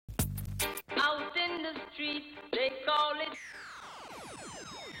street, they call it.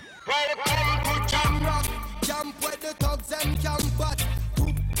 Camp where the thugs and camp but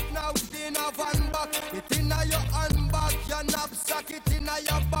now in a van back. It in your handbag, your knapsack, it in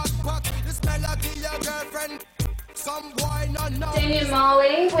your backpack. The smell of your girlfriend. Some boy not know. Damian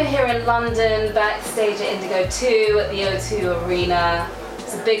Marley, we're here in London, backstage at Indigo 2 at the O2 Arena.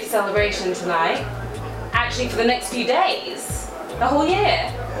 It's a big celebration tonight. Actually, for the next few days, the whole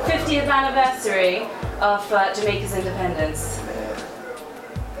year. 50th anniversary of Jamaica's independence.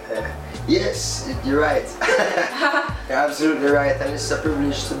 Yes, you're right. You're absolutely right, and it's a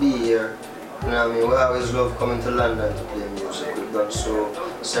privilege to be here. You know what I mean? We always love coming to London to play music. We've done so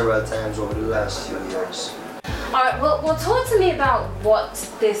several times over the last few years. Alright, well talk to me about what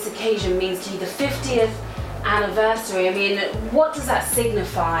this occasion means to you, the 50th anniversary. I mean, what does that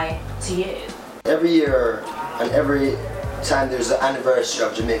signify to you? Every year and every time there's the anniversary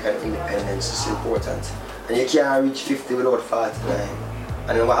of Jamaican independence, it's important. And you can't reach 50 without 49.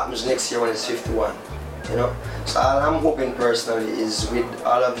 And then what happens next year when it's 51, you know? So all I'm hoping personally is with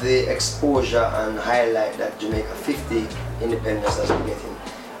all of the exposure and highlight that Jamaica 50 independence has been getting,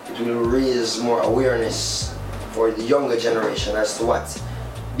 it will raise more awareness for the younger generation as to what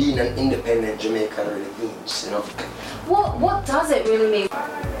being an independent Jamaican really means, you know? What does it really mean?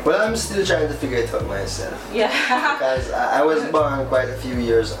 Well, I'm still trying to figure it out myself. Yeah. Because I was born quite a few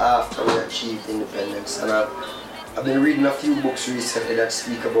years after we achieved independence, and I've been reading a few books recently that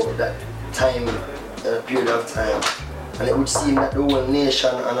speak about that time, period of time, and it would seem that the whole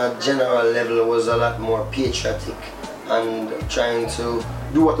nation on a general level was a lot more patriotic and trying to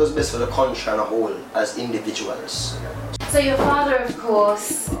do what was best for the country on a whole as individuals. So your father, of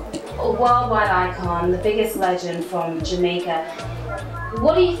course, a worldwide icon, the biggest legend from Jamaica.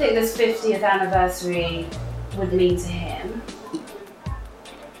 What do you think this 50th anniversary would mean to him?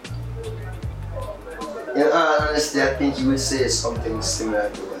 In all honesty, I think he would say something similar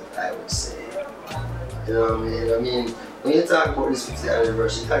to what I would say. You know what I mean? I mean, when you talk about this 50th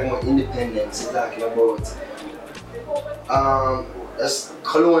anniversary, you're talking about independence, you're talking about as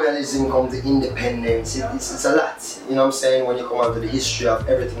colonialism comes to independence, it's a lot. You know what I'm saying? When you come out to the history of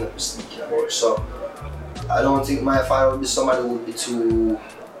everything that we're speaking about. So I don't think my father would be somebody who would be too.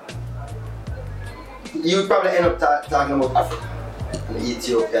 You would probably end up talking about Africa and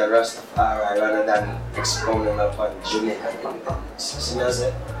Ethiopia and Rastafari rather than expounding upon Jamaican independence. See what I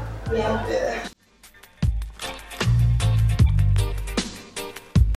say? Yeah. Yeah.